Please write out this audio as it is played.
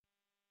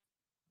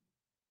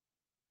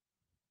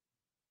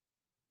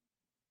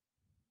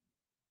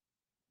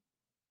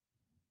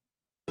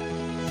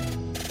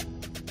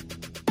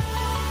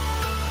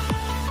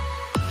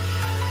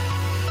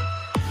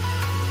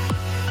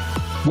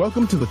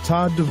Welcome to the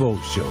Todd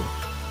DeVoe Show,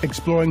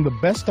 exploring the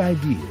best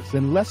ideas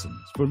and lessons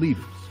for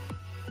leaders.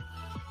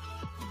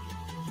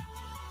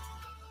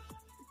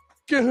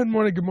 Good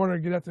morning,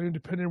 good afternoon,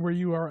 depending on where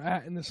you are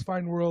at in this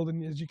fine world.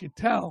 And as you can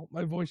tell,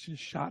 my voice is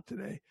shot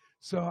today.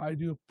 So I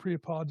do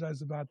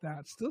pre-apologize about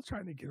that. Still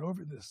trying to get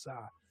over this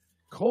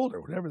cold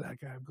or whatever that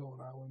guy have going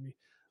on with me.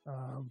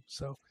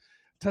 So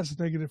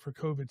tested negative for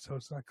COVID, so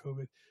it's not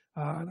COVID.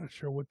 I'm not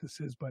sure what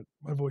this is, but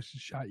my voice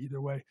is shot either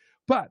way.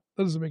 But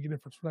that doesn't make a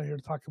difference. We're not here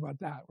to talk about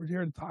that. We're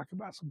here to talk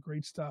about some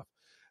great stuff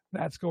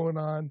that's going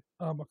on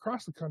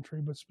across the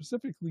country, but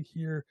specifically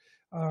here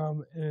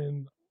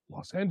in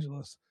Los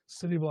Angeles,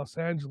 city of Los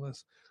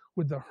Angeles,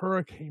 with the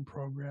Hurricane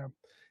Program.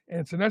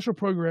 And it's a national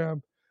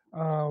program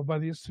by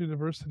the Institute of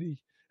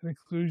Diversity and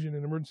Inclusion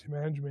in Emergency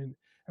Management,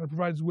 and it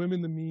provides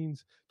women the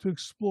means to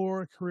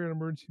explore a career in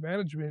emergency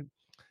management.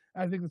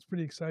 I think it's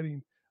pretty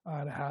exciting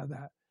to have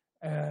that.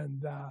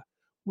 And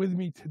with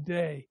me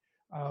today,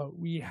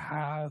 we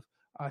have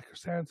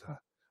Crisanta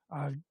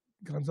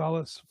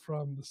Gonzalez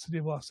from the city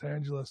of Los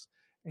Angeles,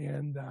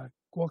 and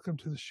welcome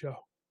to the show.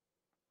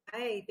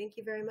 Hi, thank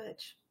you very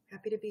much.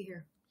 Happy to be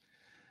here.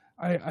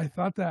 I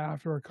thought that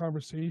after our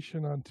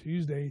conversation on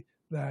Tuesday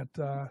that,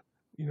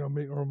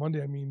 or Monday,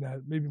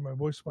 that maybe my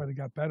voice might have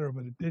got better,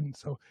 but it didn't.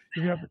 So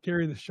you're going to have to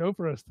carry the show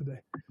for us today.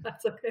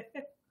 That's okay.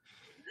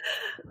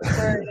 All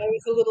right, I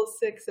was a little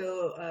sick,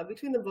 so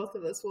between the both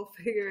of us, we'll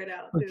figure it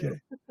out too.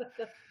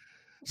 Okay.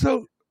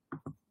 So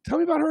tell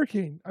me about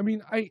Hurricane.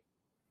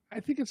 I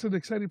think it's an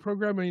exciting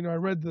program. I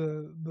read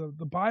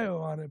the bio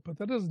on it, but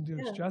that doesn't do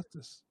its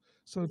justice.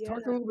 So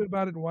talk a little bit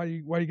about it and why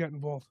you got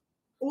involved.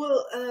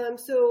 Well,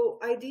 so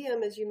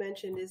IDM, as you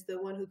mentioned, is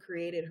the one who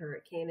created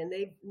Hurricane, and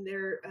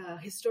they're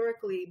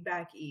historically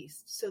back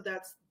east. So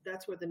that's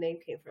where the name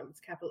came from. It's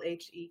capital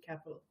H-E,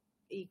 capital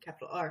E,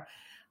 capital R.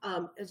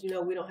 As you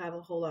know, we don't have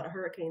a whole lot of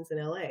hurricanes in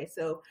LA.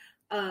 So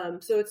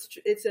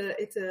it's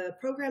a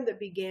program that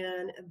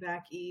began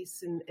back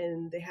east,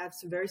 and they had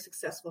some very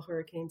successful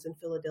hurricanes in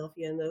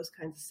Philadelphia and those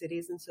kinds of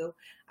cities. And so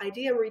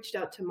IDM reached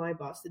out to my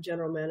boss, the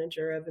general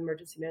manager of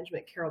emergency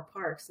management, Carol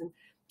Parks, and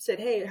said,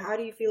 hey, how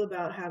do you feel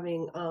about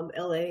having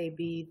LA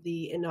be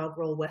the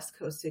inaugural West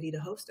Coast city to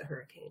host a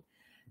hurricane?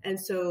 And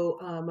so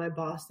my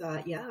boss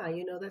thought,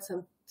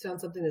 that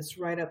sounds something that's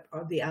right up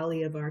the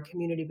alley of our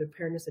community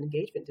preparedness and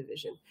engagement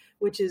division,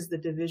 which is the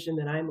division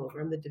that I'm over.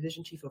 I'm the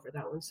division chief over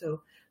that one.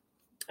 So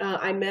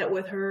I met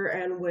with her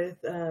and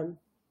with the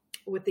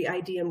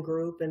IDM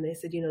group, and they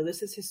said,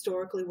 this is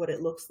historically what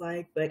it looks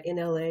like, but in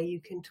LA, you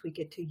can tweak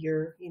it to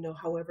your,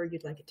 however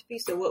you'd like it to be.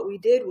 So what we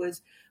did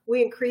was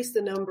we increased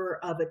the number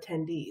of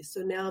attendees.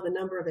 So now the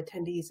number of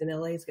attendees in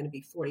LA is going to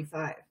be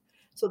 45.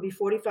 So it'll be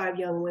 45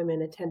 young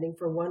women attending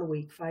for 1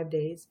 week, 5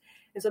 days.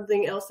 And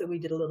something else that we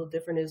did a little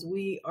different is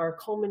we are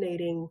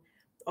culminating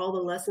all the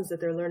lessons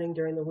that they're learning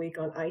during the week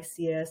on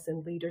ICS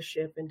and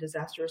leadership and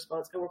disaster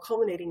response. And we're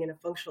culminating in a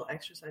functional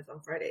exercise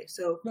on Friday.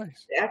 So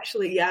nice. they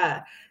actually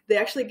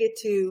get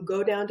to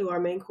go down to our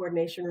main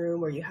coordination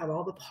room where you have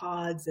all the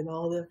pods and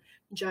all the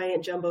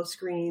giant jumbo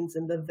screens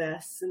and the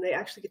vests. And they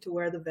actually get to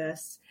wear the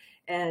vests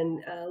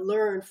and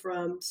learn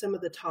from some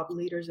of the top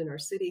leaders in our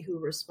city who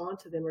respond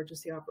to the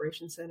Emergency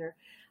Operations Center.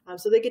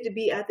 So they get to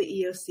be at the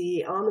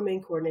EOC on the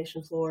main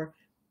coordination floor,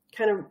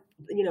 kind of,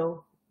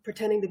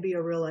 pretending to be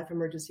a real life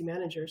emergency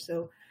manager.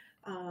 So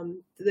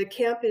the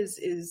camp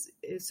is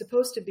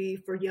supposed to be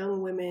for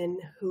young women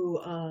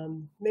who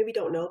maybe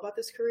don't know about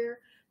this career.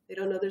 They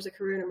don't know there's a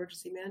career in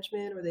emergency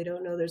management, or they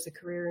don't know there's a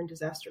career in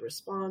disaster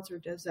response or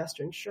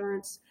disaster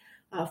insurance.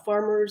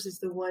 Farmers is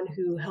the one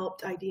who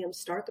helped IDM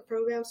start the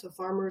program. So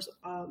Farmers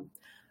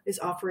is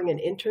offering an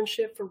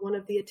internship for one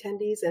of the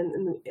attendees.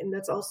 And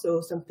that's also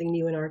something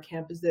new in our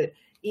camp, is that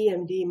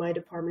EMD, my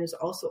department, is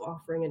also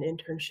offering an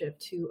internship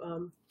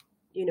to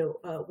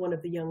one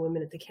of the young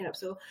women at the camp.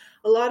 So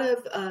a lot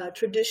of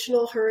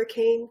traditional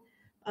hurricane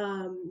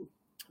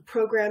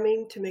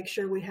programming to make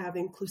sure we have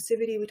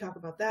inclusivity. We talk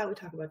about that. We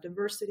talk about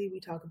diversity. We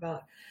talk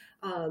about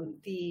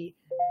the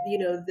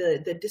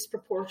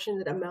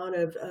disproportionate amount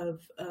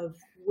of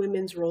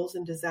women's roles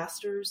in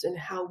disasters and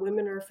how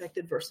women are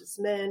affected versus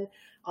men.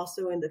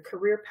 Also in the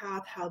career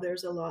path, how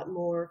there's a lot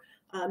more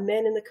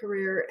men in the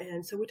career.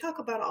 And so we talk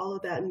about all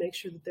of that and make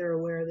sure that they're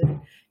aware that,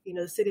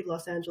 the city of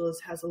Los Angeles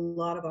has a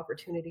lot of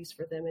opportunities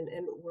for them, and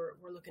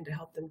we're looking to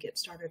help them get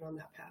started on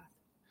that path.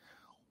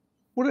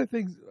 One of the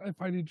things I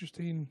find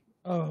interesting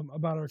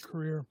about our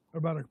career,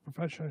 about our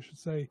profession, I should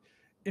say,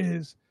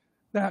 is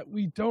that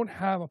we don't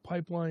have a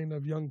pipeline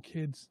of young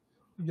kids,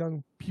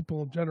 young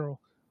people in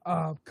general,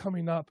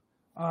 coming up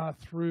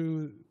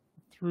through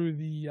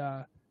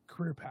the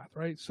career path,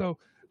 right? So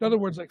in other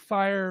words, like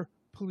fire,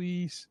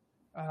 police,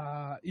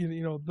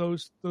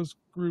 those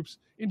groups,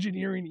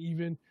 engineering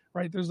even,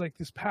 right? There's like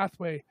this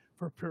pathway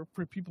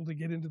for people to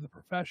get into the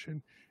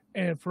profession.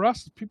 And for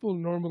us, people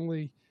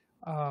normally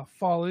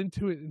fall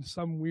into it in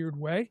some weird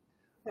way.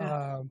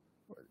 Yeah.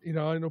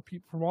 I know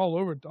people from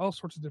all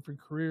sorts of different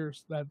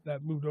careers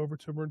that moved over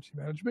to emergency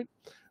management.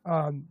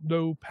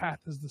 No path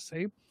is the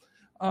same.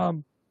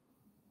 And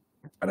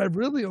I've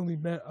really only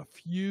met a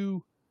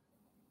few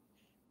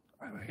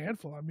I have a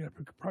handful. I mean, I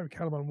could probably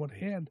count them on one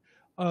hand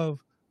of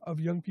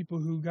young people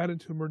who got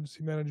into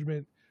emergency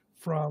management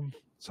from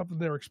something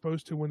they were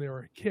exposed to when they were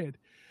a kid.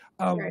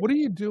 Right. What are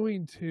you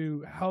doing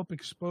to help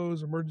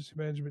expose emergency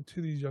management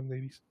to these young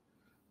ladies?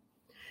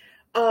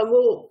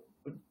 Well,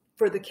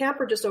 for the camp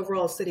or just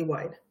overall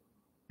citywide?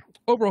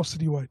 Overall,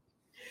 citywide.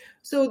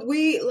 So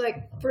we,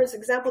 like, for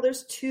example,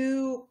 there's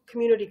 2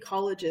 community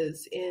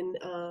colleges in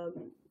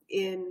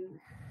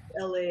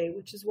LA,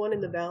 which is one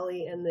in the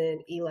Valley and then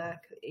ELAC,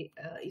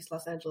 East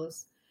Los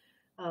Angeles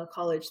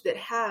College, that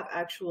have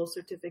actual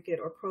certificate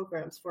or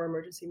programs for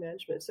emergency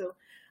management. So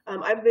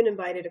I've been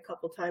invited a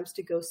couple times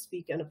to go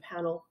speak on a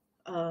panel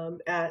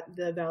at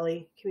the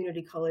Valley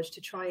Community College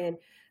to try and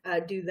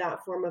do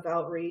that form of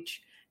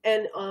outreach.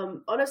 And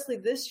honestly,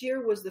 this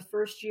year was the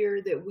first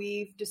year that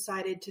we've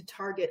decided to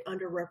target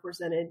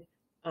underrepresented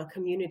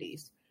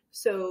communities.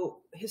 So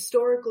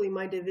historically,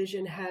 my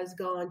division has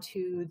gone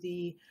to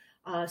the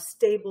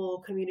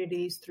stable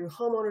communities through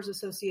homeowners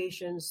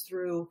associations,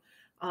 through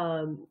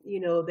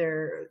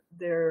their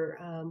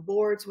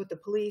boards with the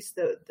police,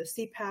 the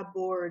CPAB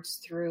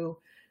boards, through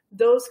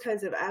those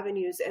kinds of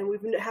avenues. And we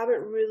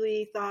haven't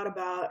really thought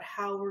about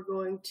how we're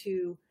going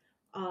to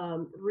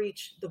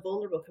reach the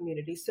vulnerable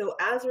community. So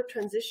as we're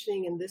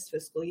transitioning in this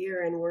fiscal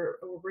year and we're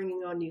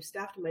bringing on new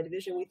staff to my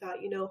division, we thought,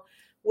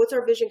 what's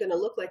our vision going to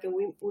look like? And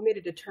we made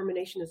a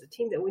determination as a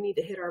team that we need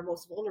to hit our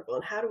most vulnerable.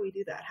 And how do we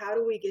do that? How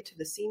do we get to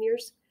the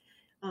seniors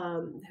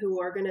who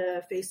are going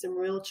to face some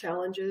real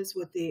challenges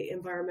with the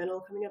environmental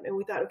coming up? And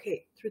we thought,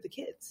 okay, through the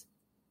kids,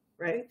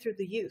 right? Through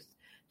the youth.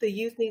 The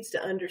youth needs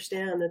to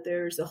understand that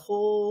there's a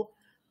whole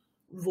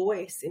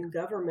voice in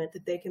government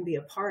that they can be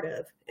a part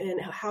of. And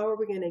how are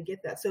we going to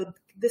get that? So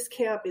this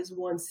camp is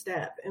one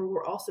step. And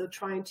we're also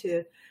trying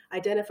to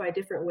identify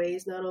different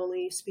ways, not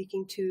only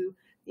speaking to,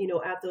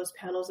 at those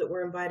panels that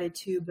we're invited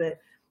to, but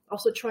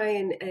also try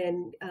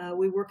and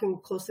we're working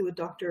closely with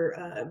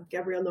Dr.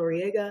 Gabrielle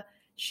Noriega.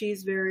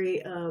 She's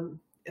very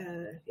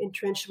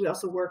entrenched. We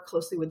also work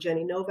closely with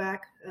Jenny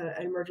Novak,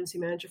 an emergency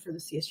manager for the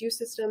CSU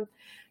system.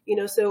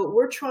 So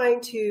we're trying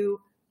to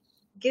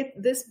have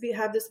this be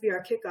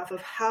our kickoff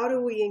of how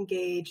do we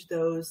engage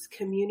those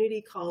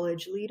community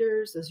college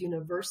leaders, those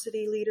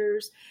university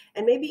leaders,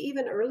 and maybe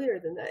even earlier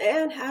than that.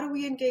 And how do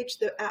we engage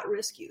the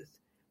at-risk youth?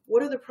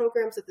 What are the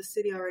programs that the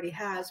city already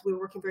has? We're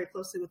working very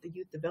closely with the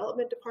youth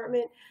development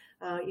department.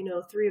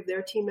 3 of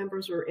their team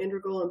members were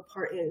integral in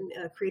part in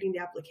creating the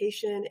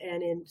application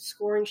and in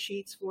scoring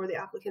sheets for the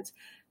applicants.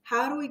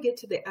 How do we get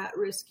to the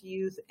at-risk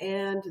youth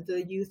and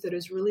the youth that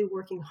is really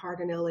working hard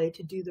in LA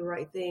to do the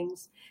right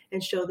things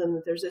and show them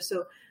that there's this?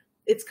 So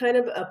it's kind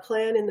of a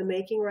plan in the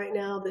making right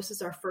now. This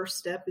is our first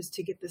step, is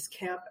to get this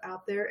camp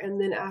out there. And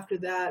then after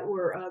that,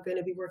 we're going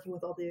to be working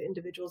with all the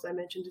individuals I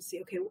mentioned to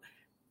see, okay,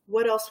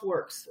 what else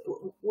works?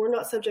 We're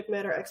not subject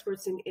matter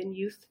experts in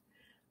youth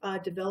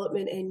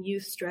development and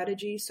youth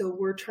strategy. So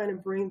we're trying to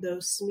bring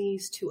those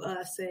SMEs to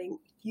us saying,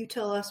 you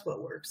tell us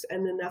what works.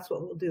 And then that's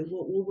what we'll do.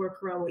 We'll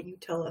work around what you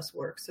tell us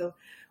works. So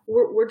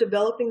we're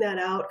developing that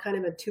out, kind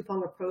of a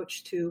 2-pronged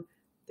approach to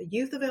the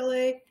youth of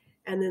LA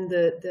and then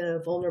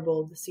the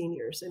vulnerable, the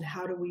seniors. And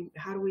how do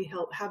we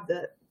help have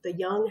the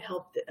young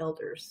help the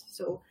elders?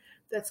 So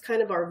that's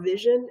kind of our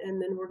vision.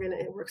 And then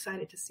we're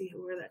excited to see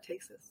where that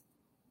takes us.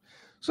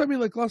 So, I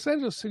mean, like Los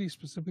Angeles City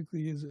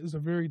specifically is a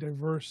very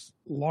diverse,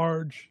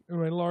 large,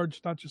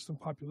 not just in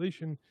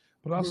population,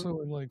 but also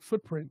in like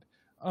footprint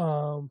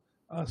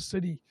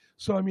city.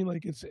 So, I mean,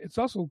 like it's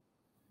also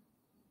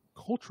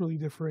culturally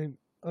different.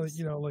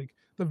 Like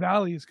the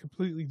Valley is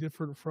completely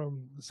different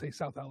from, say,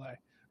 South LA,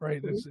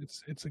 right? Mm-hmm.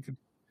 It's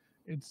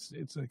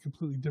a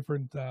completely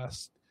different.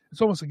 It's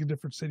almost like a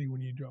different city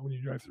when you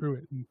drive through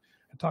it and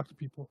talk to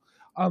people.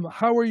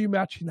 How are you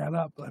matching that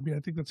up? I mean, I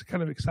think that's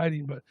kind of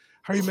exciting, but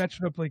how are you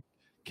matching up like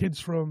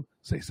kids from,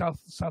 say, South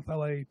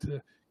LA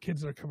to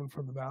kids that are coming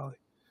from the Valley?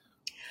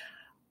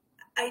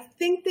 I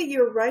think that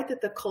you're right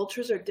that the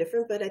cultures are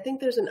different, but I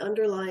think there's an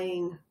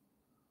underlying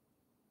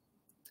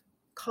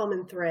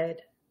common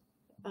thread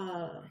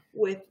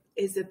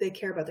is that they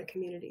care about their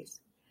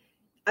communities.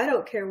 I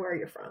don't care where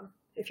you're from.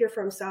 If you're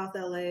from South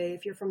LA,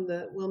 if you're from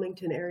the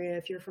Wilmington area,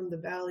 if you're from the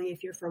Valley,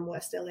 if you're from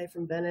West LA,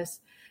 from Venice,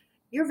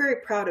 you're very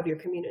proud of your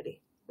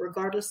community,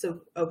 regardless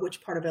of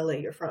which part of LA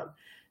you're from.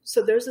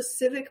 So there's a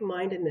civic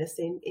mindedness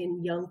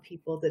in young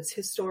people that's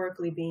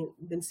historically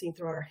been seen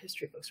throughout our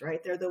history books,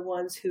 right? They're the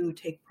ones who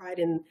take pride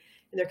in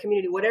their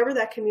community, whatever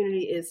that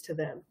community is to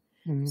them.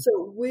 Mm-hmm.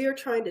 So we are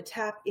trying to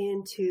tap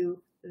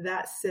into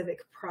that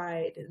civic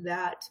pride,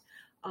 that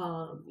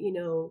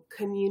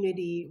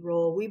community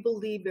role. We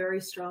believe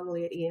very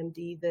strongly at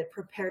EMD that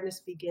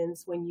preparedness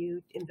begins when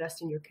you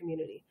invest in your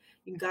community.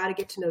 You got to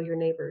get to know your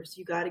neighbors.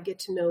 You got to get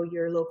to know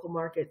your local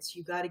markets.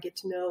 You got to get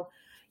to know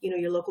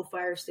your local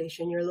fire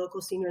station, your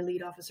local senior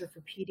lead officer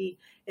for PD.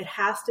 It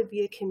has to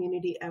be a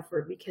community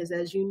effort because,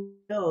 as you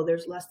know,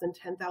 there's less than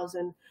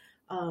 10,000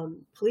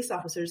 police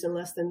officers and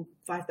less than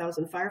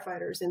 5,000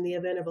 firefighters in the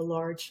event of a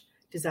large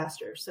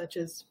disaster, such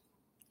as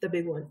the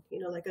big one,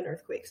 like an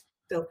earthquake.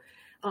 So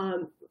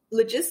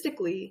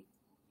logistically,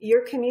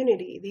 your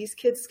community, these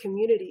kids'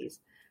 communities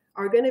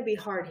are going to be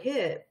hard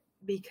hit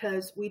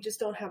because we just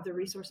don't have the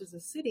resources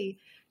as a city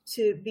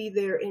to be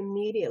there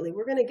immediately.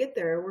 We're going to get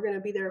there. We're going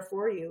to be there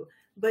for you.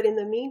 But in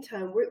the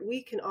meantime,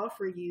 we can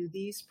offer you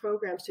these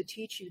programs to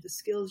teach you the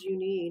skills you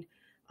need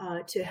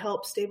to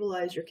help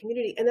stabilize your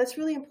community. And that's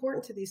really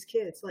important to these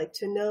kids, like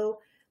to know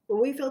when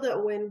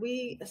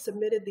we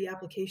submitted the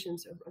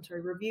applications,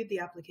 reviewed the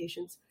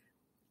applications,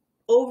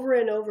 over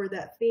and over,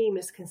 that theme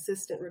is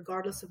consistent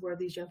regardless of where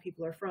these young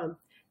people are from.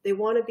 They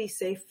want to be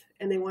safe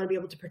and they want to be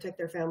able to protect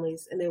their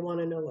families and they want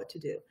to know what to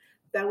do.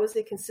 That was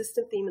a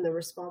consistent theme in the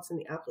response in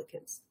the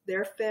applicants.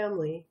 Their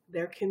family,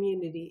 their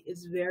community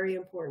is very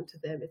important to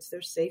them. It's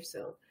their safe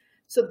zone.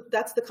 So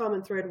that's the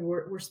common thread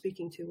we're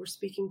speaking to. We're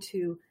speaking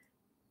to,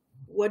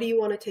 what do you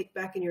want to take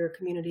back in your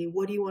community?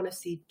 What do you want to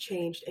see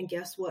changed? And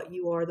guess what?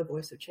 You are the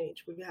voice of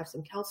change. We have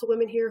some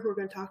councilwomen here who are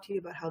going to talk to you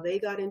about how they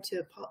got into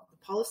the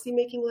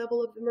policy-making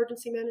level of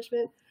emergency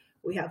management.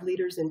 We have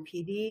leaders in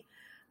PD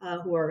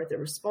who are at the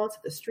response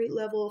at the street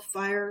level,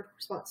 fire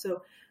response.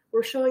 So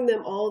we're showing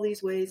them all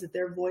these ways that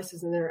their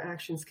voices and their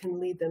actions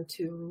can lead them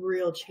to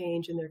real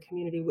change in their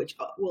community, which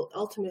will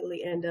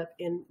ultimately end up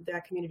in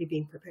that community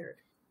being prepared.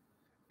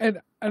 And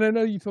I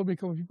know you told me a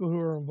couple of people who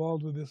are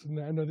involved with this, and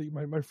I know that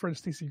my friend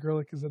Stacey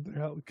Gerlich is at their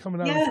help,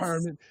 coming out of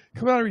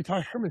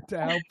retirement to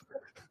help.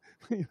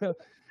 You know,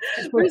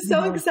 we're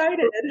so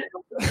excited.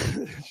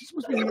 She's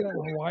supposed to be hanging out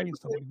in Hawaii and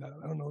stuff like that.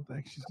 I don't know what the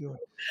heck she's doing.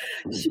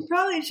 She's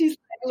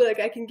like, look,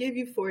 I can give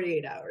you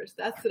 48 hours.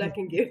 That's what I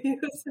can give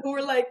you. So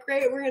we're like,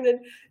 great, we're going to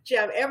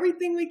jam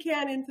everything we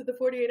can into the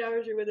 48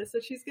 hours you're with us. So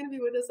she's going to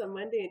be with us on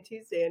Monday and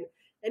Tuesday.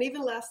 And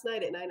even last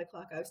night at 9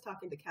 o'clock, I was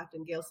talking to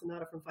Captain Gail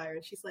Sonata from Fire,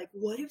 and she's like,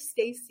 what if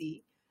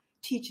Stacy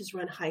teaches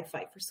Run High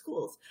Fight for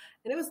schools?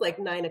 And it was like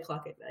 9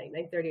 o'clock at night,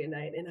 9:30 at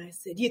night. And I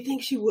said, do you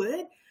think she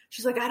would?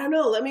 She's like, I don't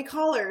know. Let me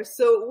call her.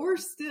 So we're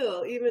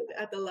still, even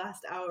at the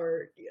last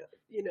hour,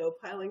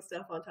 piling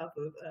stuff on top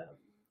of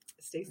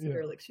Stacey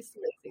Gerlich. She's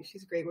amazing.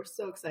 She's great. We're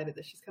so excited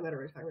that she's come out of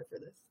retirement for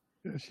this.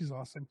 Yeah, she's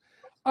awesome.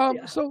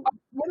 So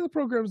one of the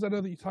programs I know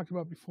that you talked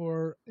about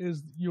before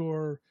is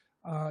your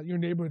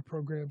neighborhood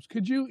programs.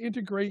 Could you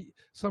integrate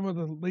some of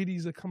the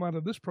ladies that come out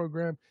of this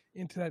program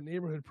into that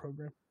neighborhood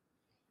program?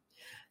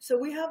 So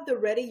we have the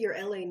Ready Your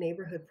LA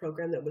neighborhood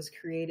program that was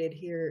created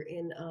here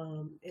in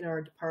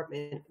our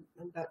department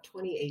about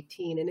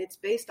 2018, and it's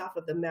based off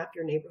of the Map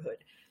Your Neighborhood.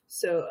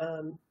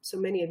 So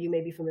many of you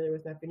may be familiar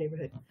with Map Your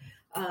Neighborhood.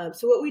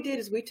 So what we did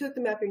is we took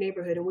the Map Your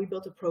Neighborhood and we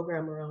built a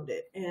program around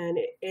it, and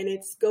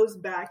it goes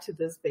back to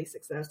those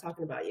basics that I was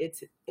talking about.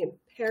 It's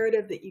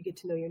imperative that you get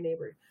to know your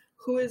neighbor.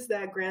 Who is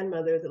that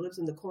grandmother that lives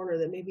in the corner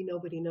that maybe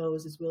nobody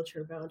knows is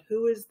wheelchair bound?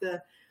 Who is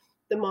the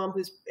mom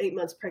who's 8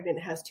 months pregnant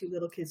and has 2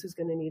 little kids who's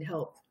going to need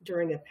help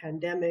during a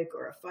pandemic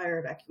or a fire,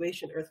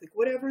 evacuation, earthquake,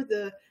 whatever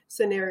the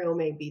scenario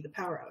may be, the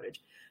power outage?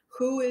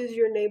 Who is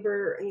your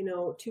neighbor,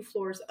 2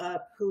 floors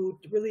up, who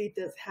really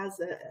has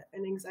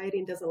an anxiety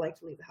and doesn't like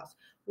to leave the house?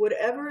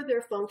 Whatever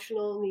their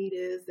functional need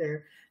is,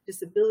 their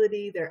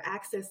disability, their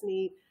access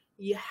need,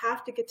 you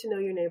have to get to know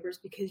your neighbors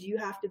because you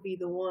have to be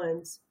the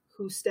ones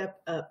who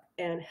step up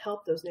and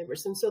help those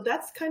neighbors. And so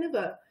that's kind of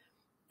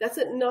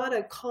not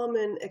a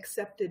common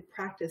accepted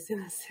practice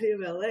in the city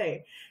of LA.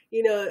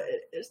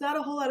 There's not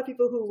a whole lot of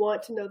people who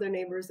want to know their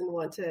neighbors and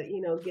want to,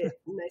 get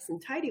nice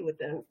and tidy with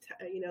them,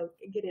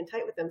 get in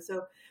tight with them.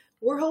 So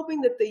we're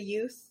hoping that the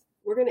youth,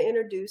 we're going to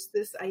introduce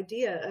this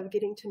idea of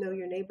getting to know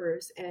your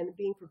neighbors and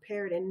being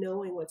prepared and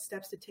knowing what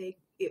steps to take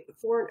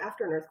before and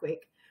after an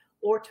earthquake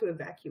or to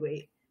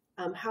evacuate.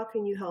 How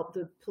can you help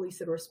the police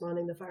that are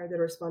responding, the fire that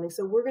are responding?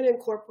 So we're going to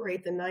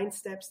incorporate the 9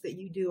 steps that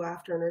you do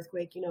after an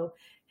earthquake.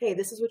 Hey,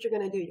 this is what you're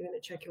going to do. You're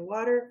going to check your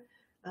water,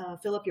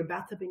 fill up your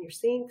bathtub and your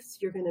sinks.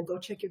 You're going to go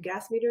check your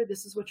gas meter.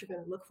 This is what you're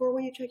going to look for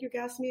when you check your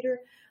gas meter.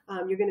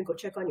 You're going to go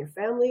check on your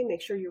family,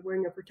 make sure you're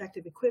wearing your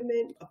protective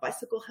equipment, a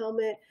bicycle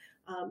helmet,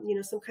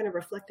 some kind of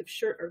reflective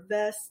shirt or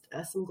vest,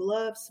 some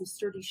gloves, some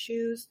sturdy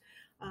shoes.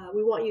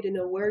 We want you to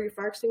know where your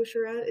fire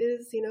extinguisher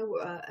is.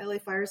 LA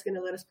Fire is going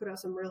to let us put out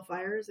some real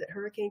fires at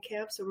hurricane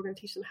camp. So we're going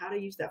to teach them how to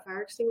use that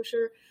fire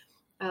extinguisher.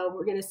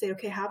 We're going to say,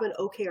 okay, have an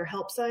okay or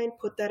help sign,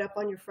 put that up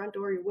on your front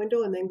door, your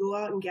window, and then go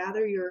out and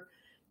gather your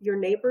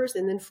neighbors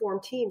and then form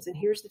teams. And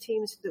here's the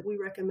teams that we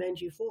recommend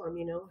you form,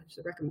 it's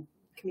a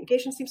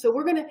communications team. So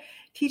we're going to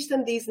teach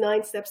them these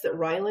 9 steps that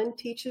Ryland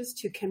teaches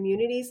to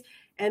communities.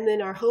 And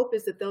then our hope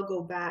is that they'll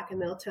go back and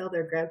they'll tell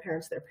their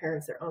grandparents, their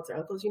parents, their aunts, their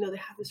uncles, they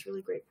have this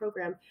really great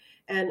program.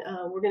 And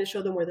we're going to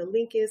show them where the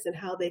link is and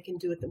how they can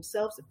do it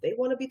themselves. If they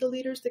want to be the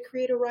leaders to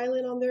create a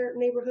Ryland on their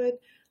neighborhood,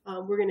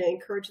 we're going to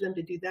encourage them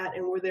to do that.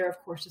 And we're there, of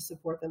course, to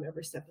support them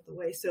every step of the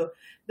way. So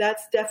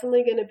that's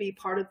definitely going to be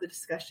part of the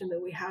discussion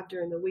that we have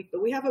during the week.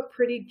 But we have a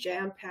pretty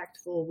jam-packed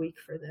full week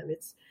for them.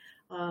 It's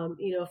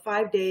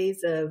 5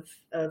 days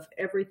of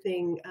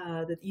everything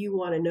that you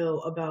want to know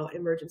about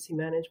emergency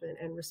management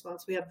and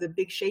response. We have the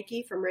Big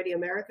Shaky from Ready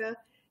America.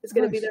 It's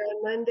going to be there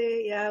on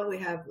Monday. Yeah, we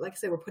have, like I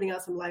said, we're putting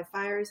out some live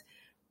fires.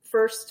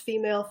 First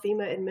female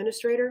FEMA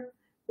administrator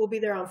will be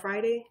there on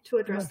Friday to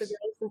address the Nice.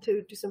 girls and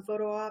to do some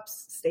photo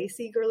ops.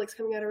 Stacy Gerlich's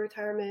coming out of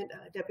retirement.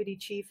 Deputy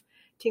Chief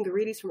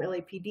Tingarides from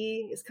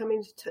LAPD is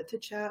coming to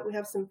chat. We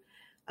have some,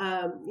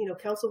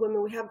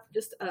 councilwomen. We have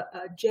just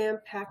a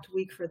jam-packed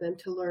week for them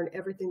to learn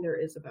everything there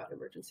is about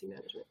emergency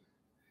management.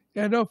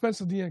 Yeah, no offense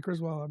to Deanna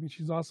Criswell. I mean,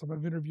 she's awesome.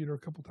 I've interviewed her a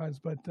couple times,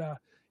 but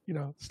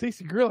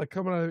Stacy Gerlich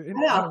coming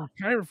out of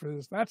retirement for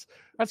this. That's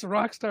a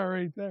rock star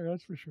right there.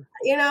 That's for sure.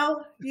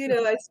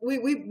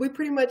 We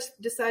pretty much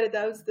decided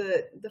that was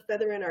the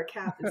feather in our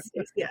cap. Is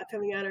Stacy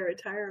coming out of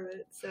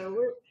retirement.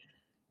 So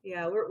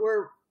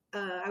we're.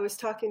 I was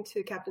talking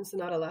to Captain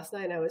Sonata last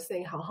night, and I was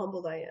saying how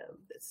humbled I am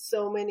that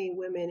so many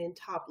women in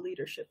top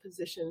leadership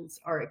positions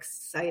are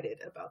excited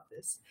about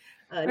this.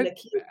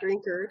 Nakia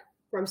Drinkard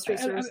from Street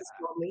Services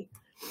called me.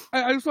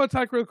 I just want to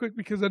talk real quick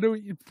because I know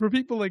for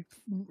people like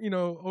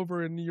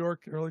over in New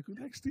York, they're like, "Who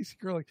the heck's Stacy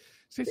Gerlich?"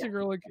 Stacy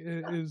Gerlich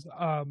is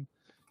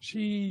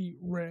she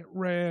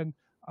ran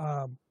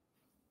the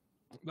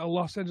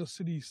Los Angeles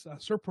City's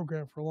CERT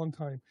program for a long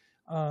time,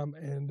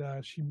 and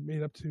she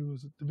made up to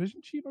was it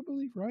division chief, I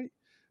believe, right?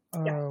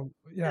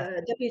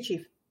 Deputy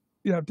chief.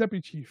 Yeah,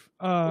 deputy chief.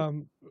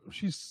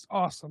 She's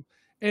awesome,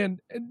 and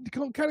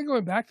kind of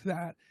going back to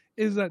that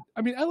is that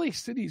I mean, LA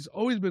City's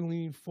always been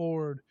leaning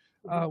forward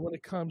when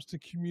it comes to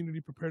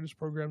community preparedness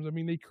programs. I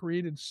mean, they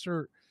created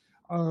CERT.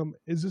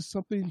 Is this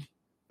something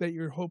that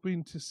you're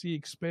hoping to see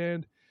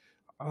expand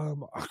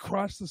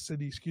across the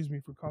city? Excuse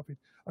me for coughing.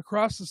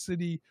 Across the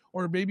city,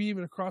 or maybe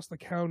even across the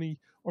county,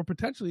 or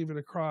potentially even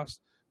across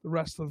the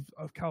rest of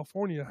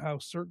California, how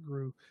CERT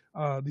grew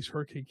these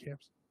hurricane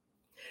camps?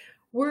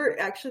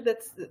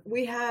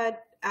 We had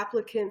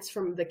applicants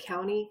from the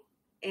county,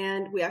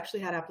 and we actually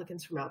had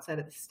applicants from outside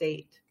of the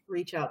state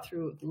reach out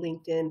through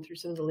LinkedIn, through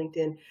some of the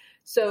LinkedIn.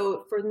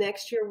 So for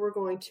next year, we're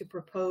going to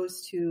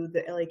propose to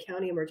the LA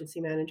County emergency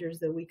managers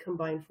that we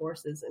combine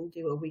forces and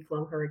do a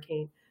week-long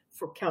hurricane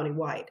for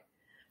countywide.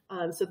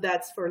 So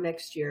that's for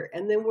next year.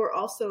 And then we're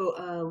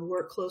also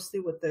work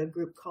closely with the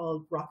group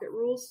called Rocket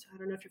Rules. I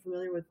don't know if you're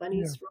familiar with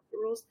Bunny's Rocket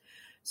Rules.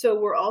 So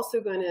we're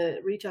also going to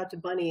reach out to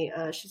Bunny.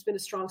 She's been a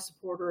strong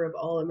supporter of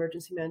all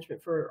emergency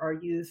management for our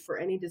youth, for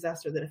any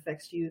disaster that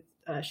affects youth.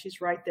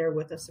 She's right there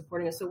with us,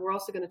 supporting us. So we're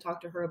also going to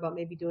talk to her about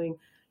maybe doing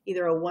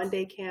either a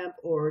 1-day camp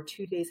or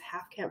 2 days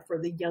half camp for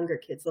the younger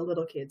kids, the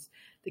little kids,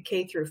 the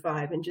K through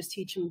 5, and just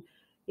teach them,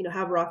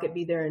 have Rocket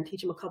be there and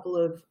teach them a couple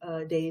of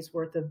days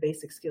worth of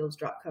basic skills,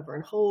 drop, cover,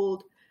 and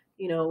hold,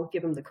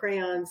 give them the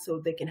crayons so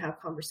they can have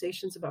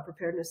conversations about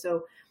preparedness.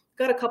 So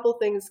got a couple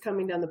things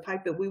coming down the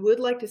pipe, but we would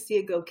like to see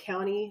it go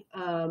county.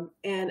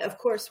 And of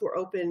course, we're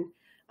open.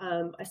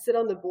 I sit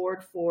on the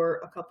board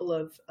for a couple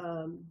of,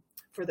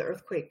 for the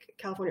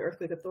California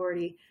Earthquake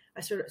Authority.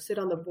 I sit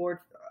on the board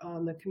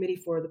on the committee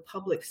for the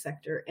public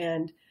sector.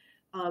 And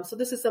so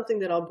this is something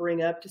that I'll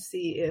bring up to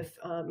see if,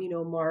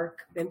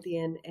 Mark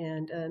Benthian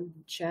and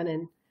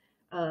Shannon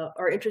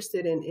are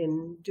interested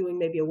in doing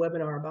maybe a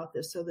webinar about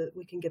this so that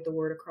we can get the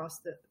word across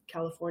the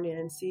California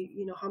and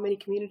see, how many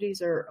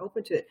communities are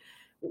open to it.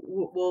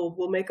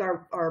 We'll make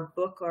our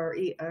book, our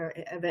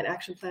event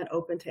action plan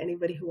open to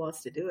anybody who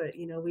wants to do it.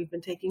 We've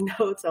been taking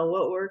notes on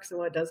what works and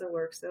what doesn't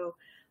work. So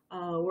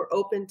we're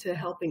open to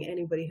helping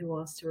anybody who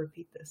wants to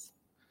repeat this.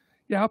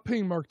 Yeah, I'll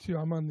ping Mark too.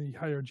 I'm on the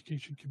higher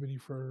education committee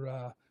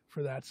for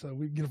that. So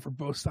we can get it from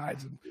both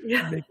sides and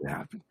make it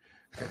happen.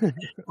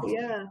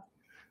 Yeah.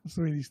 That's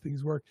the way these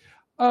things work.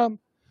 That's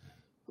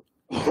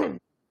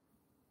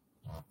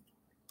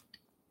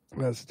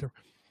terrible.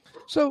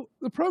 So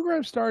the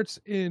program starts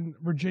in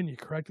Virginia,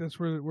 correct? That's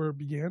where it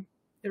began?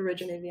 It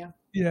originated, yeah.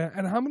 Yeah,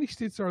 and how many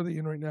states are they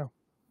in right now?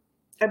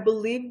 I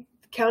believe,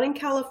 counting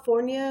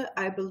California,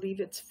 I believe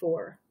it's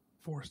 4.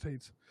 4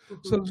 states.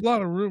 Mm-hmm. So there's a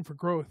lot of room for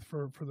growth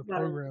for the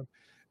program.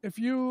 If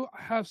you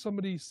have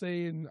somebody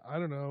say in, I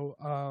don't know,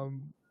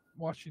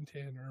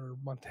 Washington or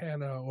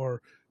Montana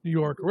or New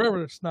York or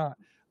wherever it's not,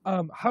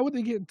 how would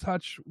they get in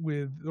touch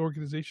with the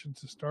organization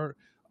to start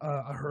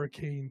a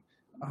hurricane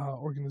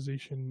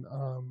organization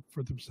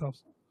for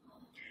themselves?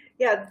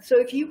 Yeah, so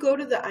if you go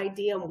to the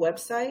IDEM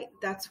website,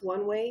 that's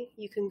one way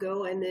you can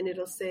go, and then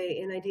it'll say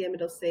in IDEM,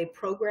 it'll say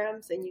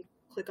programs, and you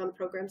click on the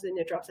programs, and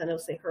it drops down, it'll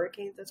say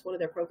hurricanes. That's one of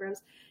their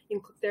programs. You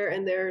can click there,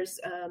 and there's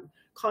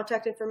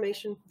contact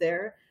information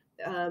there.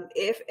 And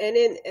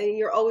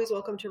you're always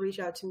welcome to reach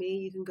out to me.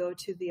 You can go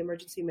to the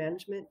Emergency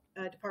Management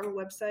Department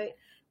website,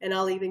 and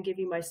I'll even give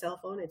you my cell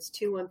phone. It's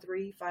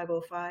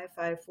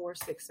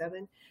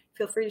 213-505-5467.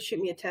 Feel free to shoot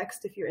me a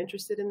text if you're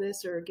interested in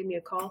this, or give me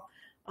a call.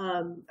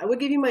 I would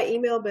give you my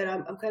email, but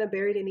I'm kind of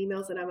buried in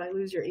emails and I might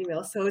lose your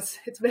email. So it's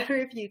better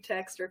if you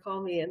text or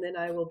call me, and then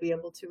I will be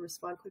able to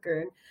respond quicker.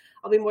 And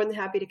I'll be more than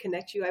happy to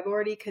connect you. I've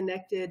already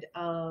connected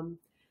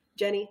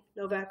Jenny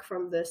Novak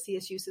from the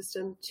CSU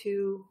system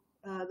to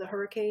the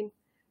hurricane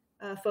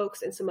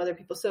folks and some other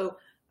people. So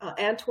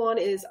Antoine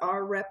is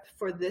our rep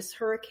for this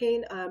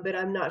hurricane, but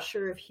I'm not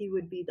sure if he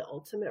would be the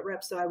ultimate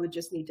rep. So I would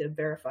just need to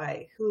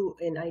verify who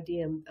in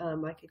IDEM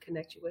I could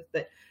connect you with.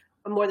 But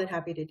I'm more than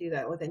happy to do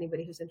that with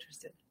anybody who's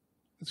interested.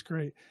 That's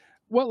great.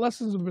 What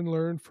lessons have been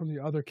learned from the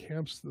other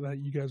camps that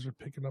you guys are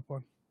picking up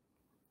on?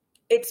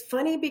 It's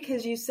funny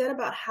because you said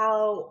about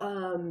how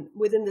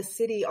within the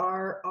city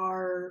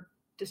our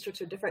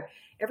districts are different.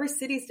 Every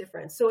city is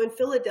different. So in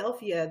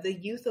Philadelphia, the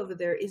youth over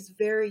there is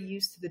very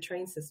used to the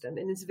train system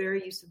and is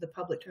very used to the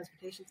public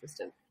transportation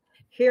system.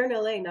 Here in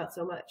LA, not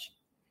so much.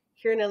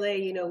 Here in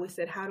LA, we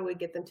said, how do we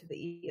get them to the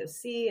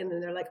EOC? And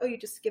then they're like, oh, you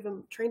just give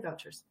them train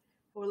vouchers.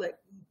 And we're like,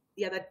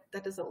 yeah,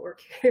 that doesn't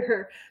work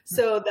here.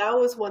 So that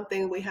was one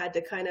thing we had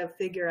to kind of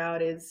figure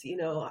out is,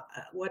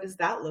 what does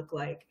that look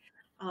like?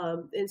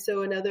 And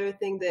so another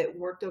thing that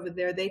worked over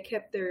there, they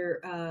kept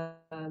their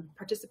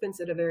participants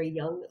at a very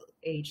young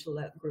age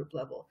group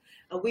level.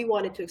 We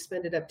wanted to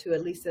expand it up to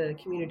at least a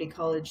community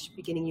college,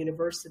 beginning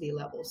university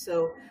level.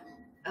 So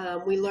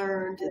we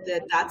learned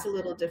that that's a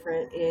little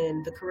different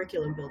in the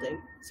curriculum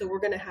building. So we're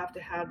going to have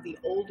the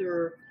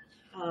older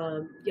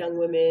young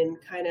women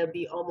kind of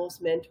be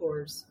almost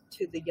mentors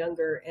to the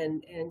younger.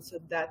 And so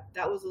that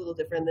was a little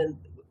different. Then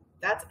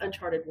that's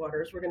uncharted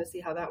waters. We're going to see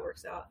how that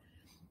works out.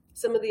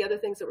 Some of the other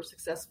things that were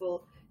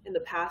successful in the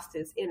past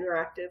is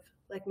interactive,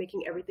 like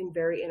making everything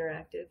very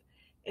interactive.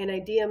 And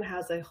IDEUM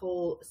has a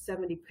whole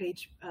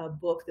 70-page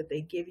book that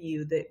they give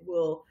you that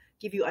will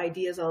give you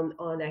ideas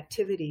on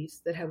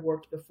activities that have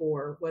worked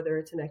before, whether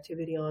it's an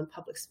activity on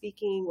public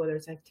speaking, whether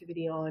it's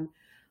activity on,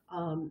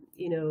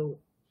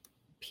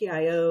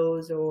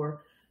 PIOs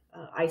or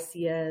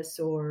ICS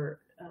or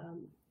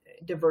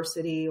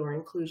diversity or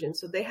inclusion.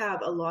 So they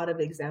have a lot of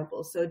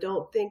examples. So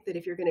don't think that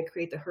if you're going to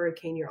create the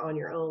hurricane, you're on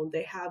your own.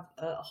 They have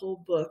a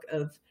whole book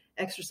of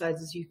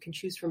exercises you can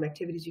choose from,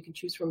 activities you can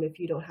choose from if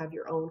you don't have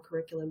your own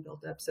curriculum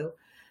built up. So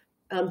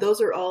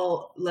those are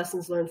all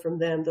lessons learned from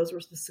them. Those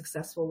were the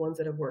successful ones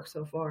that have worked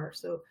so far.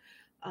 So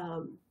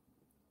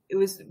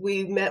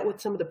we met with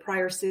some of the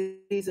prior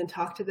cities and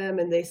talked to them,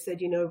 and they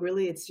said,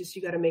 really, it's just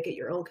you got to make it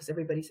your own because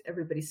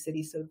everybody's city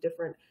is so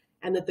different.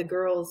 And that the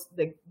girls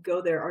that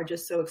go there are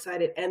just so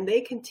excited, and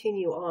they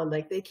continue on,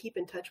 like they keep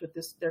in touch with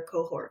their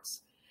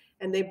cohorts,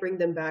 and they bring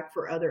them back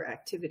for other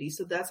activities.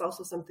 So that's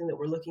also something that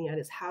we're looking at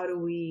is how do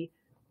we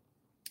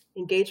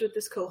engage with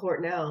this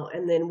cohort now,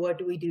 and then what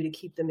do we do to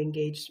keep them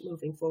engaged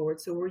moving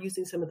forward? So we're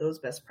using some of those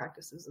best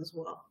practices as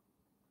well.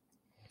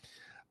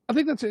 I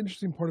think that's an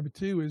interesting part of it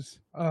too. Is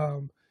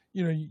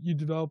you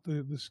develop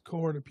this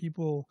cohort of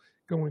people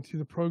going through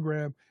the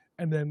program,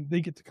 and then they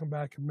get to come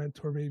back and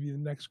mentor maybe the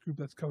next group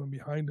that's coming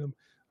behind them.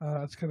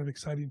 That's kind of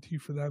exciting too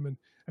for them, and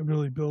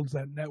really builds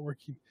that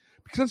networking.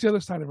 Because that's the other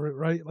side of it,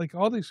 right? Like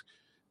all these,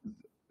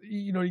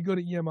 you go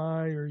to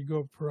EMI, or you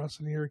go for us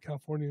in here in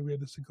California, we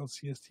have this thing called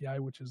CSTI,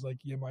 which is like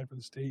EMI for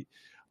the state.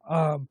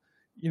 And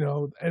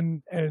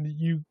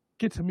you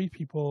get to meet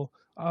people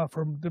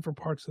from different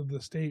parts of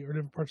the state or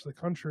different parts of the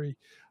country,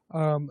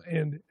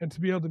 and to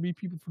be able to meet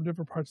people from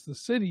different parts of the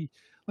city.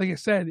 Like I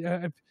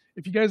said,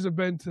 if you guys have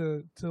been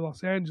to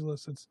Los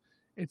Angeles,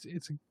 it's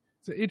an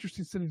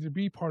interesting city to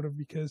be part of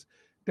because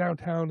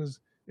downtown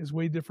is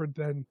way different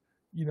than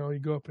you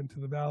go up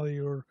into the valley,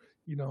 or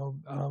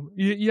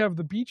you have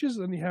the beaches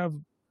and you have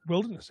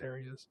wilderness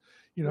areas,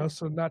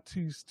 so not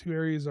two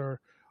areas are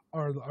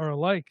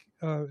alike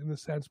in the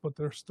sense, but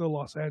they're still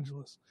Los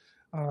Angeles.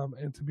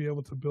 And to be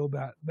able to build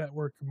that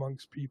network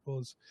amongst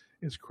people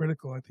is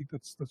critical. I think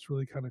that's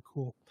really kind of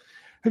cool.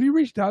 Have you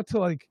reached out to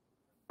like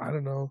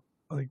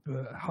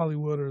the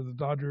Hollywood or the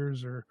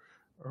Dodgers or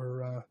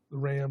the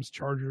Rams,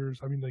 Chargers?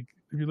 I mean, like,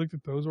 have you looked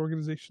at those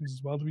organizations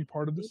as well to be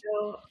part of this?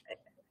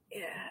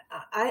 Yeah,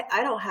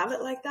 I don't have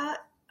it like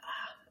that.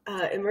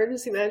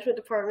 Emergency management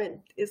department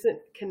isn't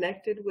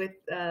connected with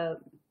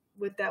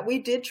that. We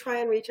did try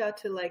and reach out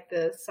to like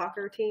the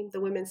soccer team, the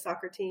women's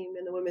soccer team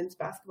and the women's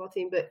basketball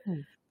team, but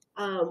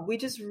we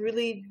just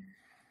really,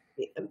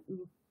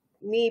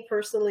 me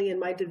personally in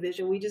my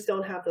division, we just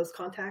don't have those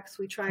contacts.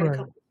 We tried a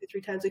couple,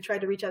 2-3 times. We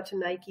tried to reach out to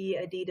Nike,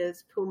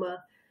 Adidas,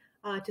 Puma,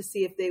 to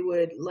see if they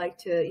would like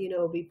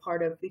to, be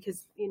part of,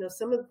 because,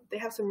 they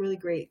have some really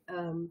great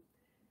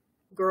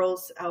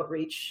girls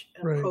outreach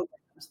programs,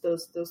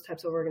 those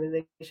types of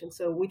organizations.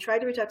 So we tried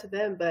to reach out to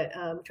them, but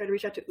we tried to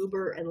reach out to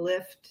Uber and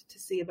Lyft to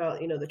see about,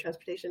 the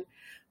transportation.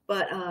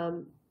 But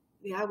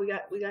yeah, we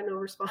got no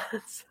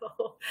response.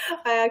 So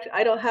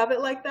I don't have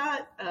it like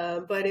that.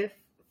 But if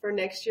for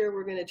next year,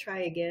 we're going to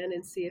try again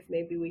and see if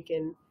maybe we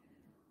can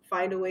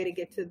find a way to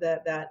get to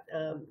that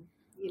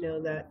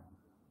that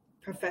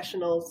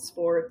professional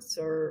sports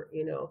or,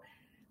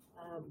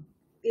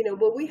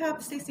 but we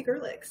have Stacey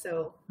Gerlich,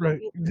 so we're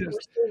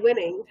still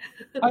winning.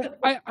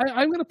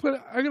 I'm gonna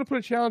put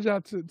a challenge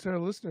out to our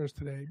listeners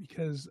today,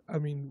 because I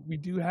mean we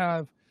do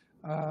have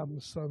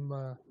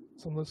some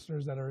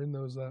listeners that are in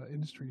those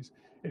industries.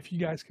 If you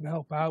guys can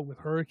help out with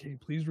Hurricane,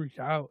 please reach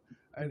out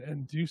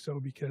and do so,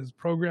 because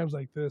programs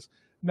like this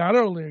not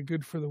only are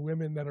good for the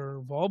women that are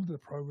involved in the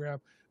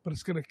program, but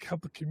it's going to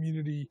help the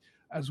community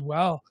as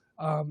well.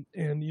 And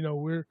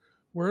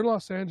we're in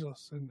Los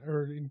Angeles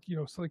or in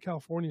Southern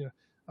California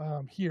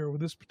here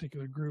with this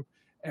particular group,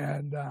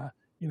 and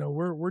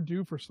we're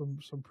due for some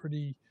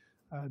pretty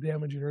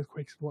damaging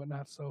earthquakes and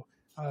whatnot. So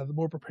the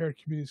more prepared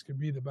communities can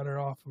be, the better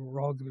off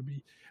we're all going to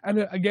be.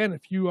 And again,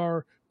 if you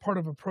are part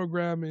of a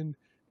program in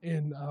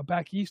in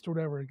back east or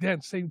whatever.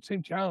 Again, same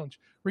challenge.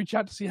 Reach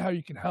out to see how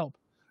you can help,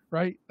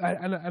 right?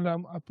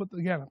 I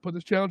put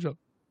this challenge up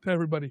to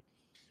everybody.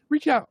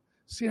 Reach out,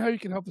 see how you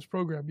can help this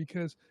program,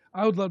 because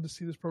I would love to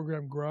see this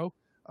program grow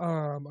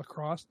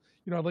across.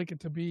 I'd like it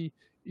to be,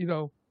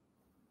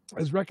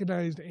 as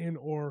recognized and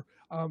or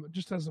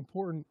just as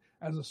important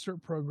as a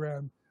CERT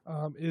program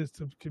is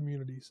to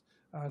communities.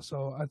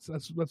 So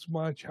that's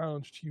my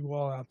challenge to you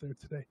all out there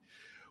today.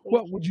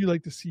 What would you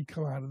like to see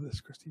come out of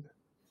this, Christina?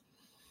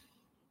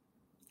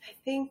 I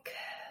think.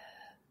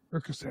 Or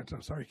Cassandra,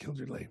 I'm sorry, killed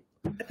your name.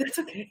 That's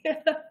okay.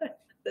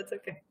 That's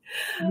okay.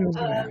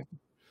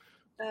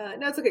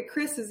 No, it's okay.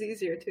 Chris is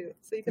easier too,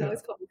 so you can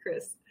always call me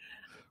Chris.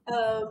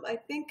 I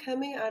think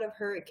coming out of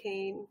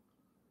Hurricane,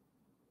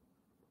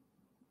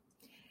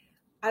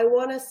 I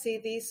want to see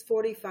these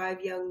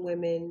 45 young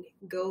women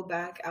go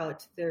back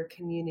out to their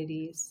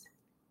communities,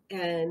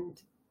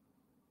 and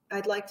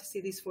I'd like to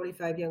see these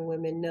 45 young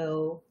women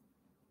know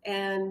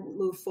and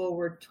move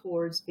forward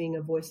towards being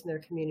a voice in their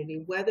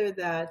community, whether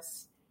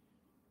that's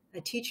a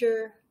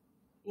teacher,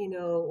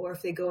 or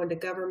if they go into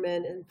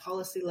government and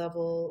policy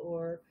level,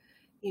 or,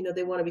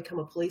 they want to become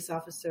a police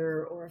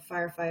officer or a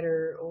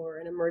firefighter or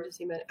an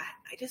emergency man.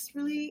 I just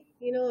really,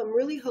 I'm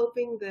really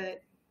hoping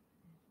that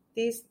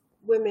these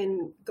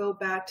women go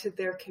back to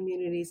their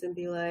communities and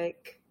be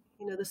like,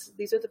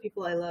 these are the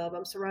people I love.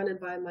 I'm surrounded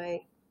by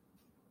my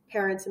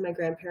parents and my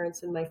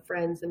grandparents and my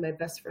friends and my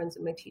best friends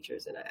and my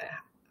teachers. And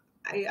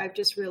I've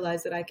just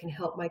realized that I can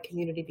help my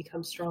community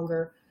become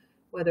stronger,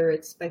 whether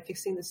it's by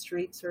fixing the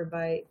streets or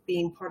by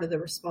being part of the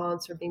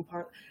response or being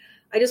part.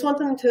 I just want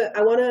them to,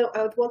 I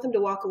would want them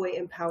to walk away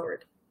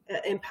empowered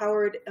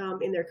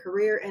in their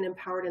career and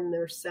empowered in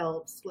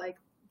themselves. Like,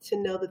 to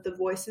know that the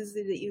voices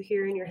that you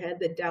hear in your head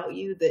that doubt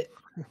you, that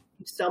you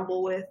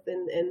stumble with,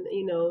 and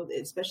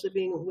especially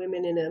being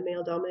women in a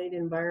male-dominated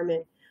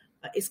environment,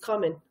 is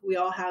common. We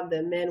all have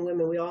them, men,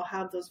 women. We all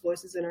have those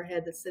voices in our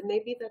head that said,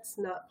 maybe that's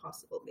not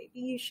possible.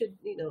 Maybe you should,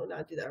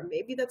 not do that. Or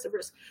maybe that's a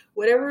risk.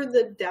 Whatever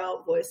the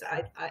doubt voice,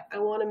 I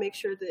want to make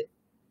sure that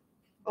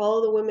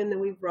all the women that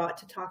we've brought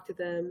to talk to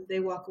them,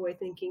 they walk away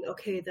thinking,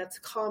 okay, that's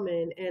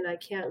common, and I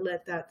can't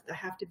let that, I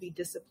have to be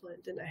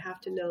disciplined, and I have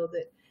to know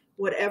that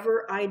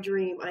whatever I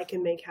dream, I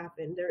can make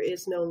happen. There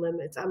is no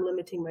limits. I'm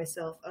limiting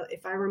myself.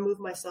 If I remove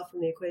myself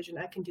from the equation,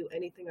 I can do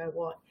anything I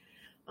want.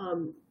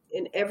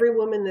 And every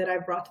woman that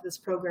I've brought to this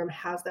program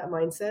has that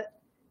mindset.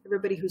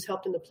 Everybody who's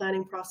helped in the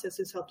planning process,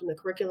 who's helped in the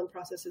curriculum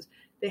processes,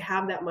 they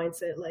have that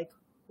mindset. Like,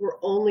 we're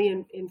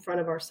only in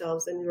front of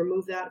ourselves, and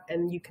remove that,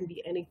 and you can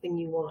be anything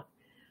you want.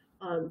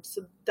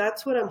 So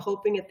that's what I'm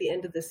hoping at the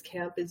end of this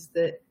camp, is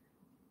that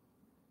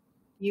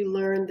you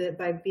learn that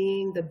by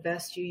being the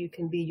best you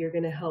can be, you're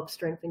going to help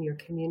strengthen your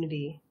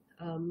community,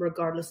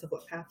 regardless of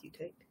what path you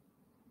take.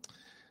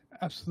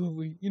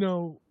 Absolutely.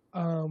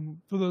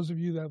 For those of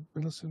you that have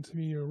been listening to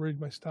me or read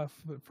my stuff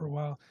for a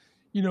while,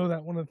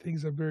 that one of the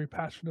things I'm very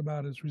passionate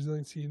about is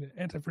resiliency and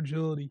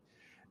anti-fragility.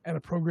 And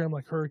a program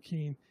like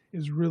Hurricane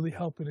is really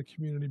helping a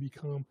community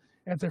become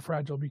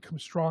anti-fragile, become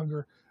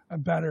stronger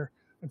and better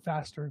and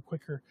faster and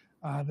quicker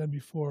than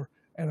before.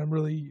 And I'm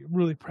really,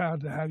 really proud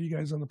to have you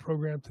guys on the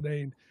program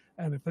today.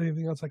 And if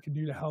anything else I can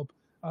do to help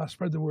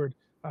spread the word,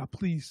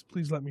 please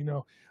let me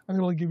know. I'm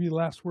going to give you the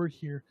last word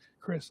here,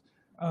 Chris.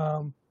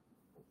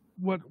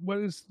 What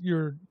is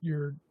your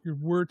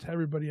word to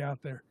everybody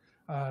out there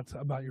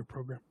about your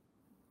program?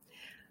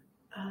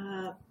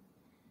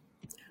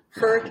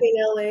 Hurricane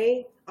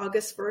LA,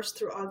 August 1st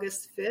through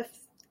August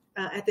 5th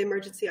at the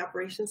Emergency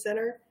Operations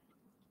Center.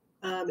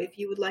 If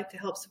you would like to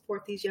help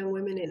support these young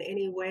women in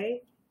any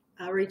way,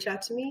 reach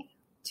out to me,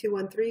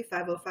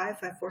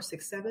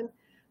 213-505-5467.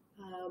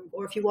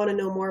 Or if you want to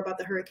know more about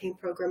the Hurricane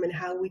program and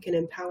how we can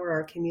empower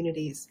our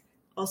communities,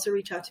 also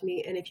reach out to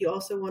me. And if you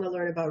also want to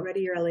learn about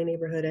Ready Your LA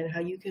Neighborhood and how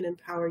you can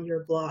empower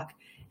your block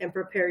and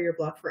prepare your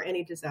block for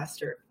any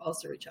disaster,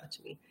 also reach out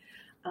to me.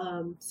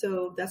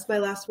 So that's my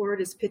last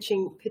word, is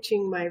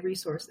pitching my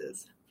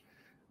resources.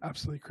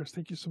 Absolutely, Chris.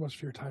 Thank you so much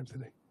for your time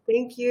today.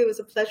 Thank you. It was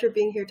a pleasure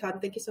being here, Todd.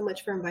 Thank you so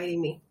much for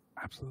inviting me.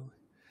 Absolutely.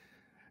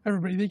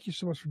 Everybody, thank you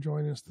so much for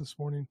joining us this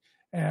morning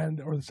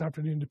or this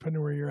afternoon,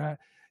 depending where you're at.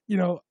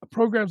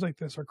 Programs like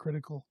this are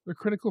critical. They're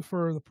critical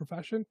for the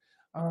profession.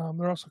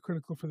 They're also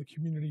critical for the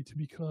community to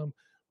become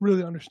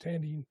really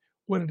understanding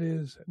what it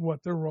is and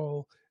what their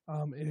role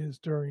is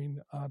during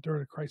a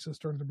crisis,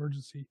 during an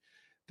emergency.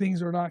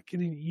 Things are not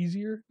getting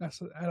easier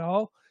at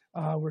all.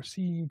 We're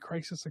seeing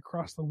crisis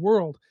across the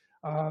world.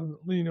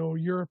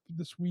 Europe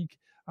this week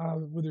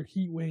with their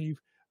heat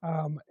wave,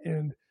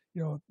 and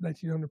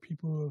 1,900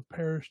 people who have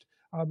perished.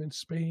 In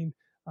Spain,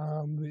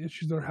 the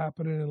issues that are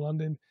happening in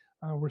London,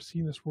 we're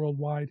seeing this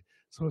worldwide.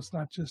 So it's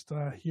not just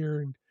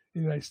here in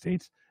the United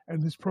States. And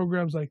these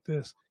programs like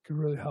this could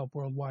really help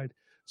worldwide.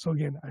 So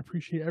again, I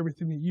appreciate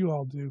everything that you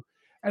all do.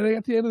 And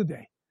at the end of the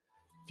day,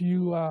 if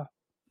you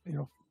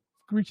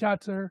reach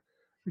out to her,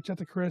 reach out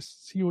to Chris,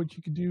 see what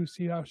you can do,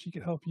 see how she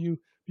can help you.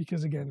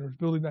 Because again, we're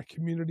building that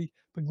community,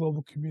 the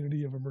global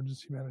community of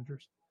emergency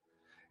managers.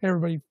 Hey,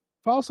 everybody,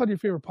 follow us on your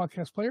favorite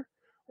podcast player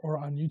or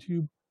on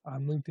YouTube,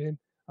 on LinkedIn,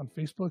 on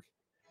Facebook.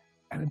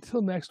 And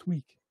until next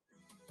week,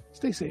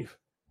 stay safe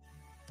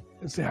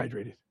and stay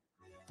hydrated.